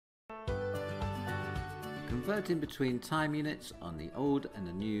converting between time units on the old and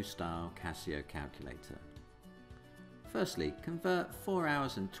the new style Casio calculator. Firstly, convert 4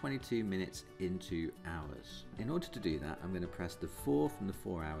 hours and 22 minutes into hours. In order to do that, I'm going to press the 4 from the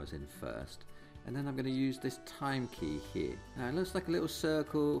 4 hours in first, and then I'm going to use this time key here. Now it looks like a little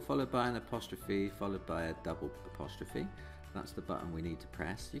circle followed by an apostrophe followed by a double apostrophe. That's the button we need to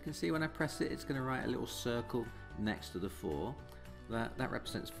press. You can see when I press it, it's going to write a little circle next to the 4. That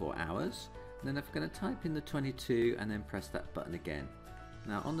represents 4 hours. And then I'm going to type in the 22 and then press that button again.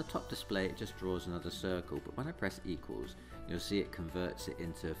 Now on the top display it just draws another circle, but when I press equals, you'll see it converts it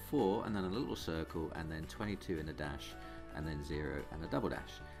into 4 and then a little circle and then 22 in a dash and then 0 and a double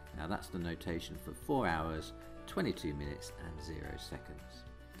dash. Now that's the notation for 4 hours, 22 minutes and 0 seconds.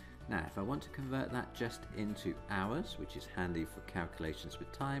 Now if I want to convert that just into hours, which is handy for calculations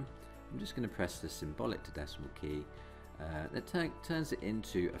with time, I'm just going to press the symbolic to decimal key. That turns it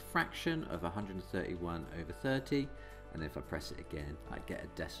into a fraction of 131 over 30, and if I press it again I get a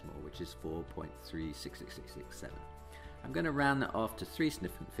decimal, which is 4.366667. I'm going to round that off to 3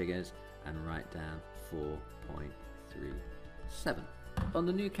 significant figures and write down 4.37. On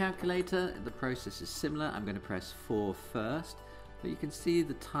the new calculator the process is similar. I'm going to press 4 first, but you can see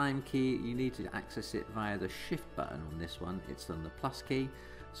the time key, you need to access it via the shift button on this one. It's on the plus key,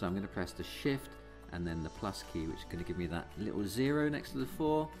 so I'm going to press the shift and then the plus key, which is going to give me that little 0 next to the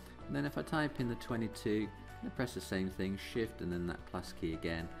 4. And then if I type in the 22, I press the same thing, shift and then that plus key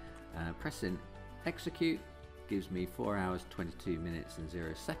again. Pressing execute gives me 4 hours 22 minutes and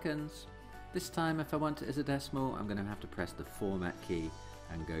 0 seconds. This time if I want it as a decimal, I'm going to have to press the format key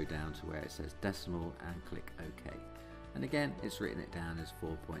and go down to where it says decimal and click OK. And again it's written it down as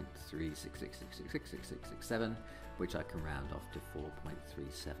 4.36666667, which I can round off to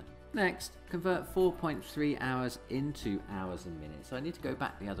 4.37. Next, convert 4.3 hours into hours and minutes. So I need to go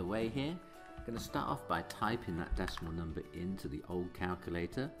back the other way here. I'm going to start off by typing that decimal number into the old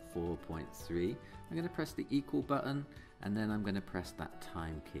calculator, 4.3. I'm going to press the equal button and then I'm going to press that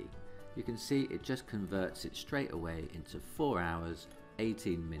time key. You can see it just converts it straight away into 4 hours,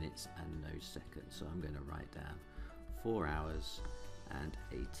 18 minutes and no seconds. So I'm going to write down 4 hours and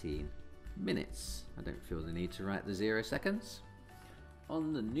 18 minutes. I don't feel the need to write the 0 seconds.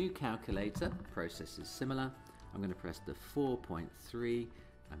 On the new calculator, the process is similar. I'm going to press the 4.3,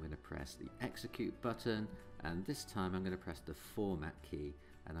 I'm going to press the execute button, and this time I'm going to press the format key,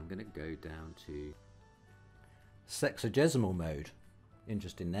 and I'm going to go down to sexagesimal mode.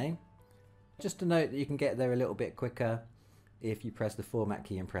 Interesting name. Just to note that you can get there a little bit quicker if you press the format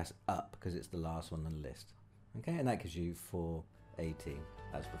key and press up, because it's the last one on the list. Okay, and that gives you 418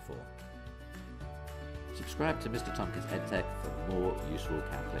 as before. Subscribe to Mr. Tompkins EdTech for more useful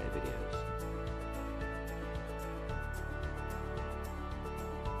calculator videos.